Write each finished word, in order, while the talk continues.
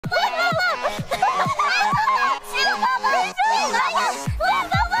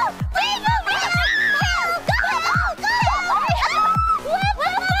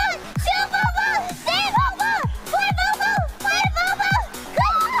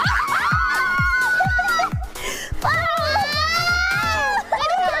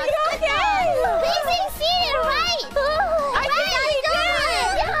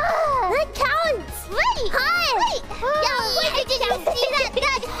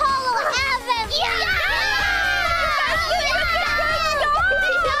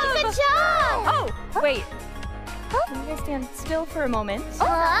still for a moment.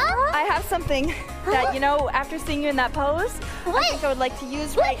 Huh? I have something that, you know, after seeing you in that pose, I think I would like to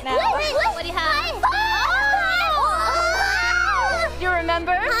use right now. What do you have? You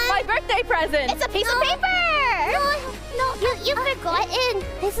remember? My birthday present! It's a piece of paper! No, you've forgotten.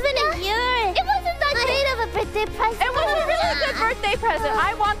 It's been a year. It wasn't that great of a birthday present. It was a really good birthday present.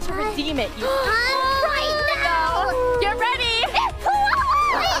 I want to redeem it. You right now! Get ready!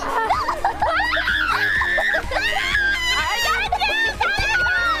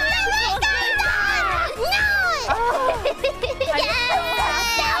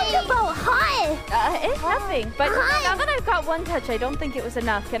 It's nothing, but now that I've got one touch, I don't think it was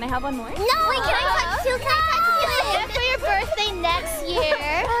enough. Can I have one more? No! Wait, can I touch you? Can I touch you? For your birthday next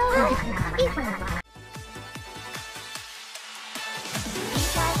year.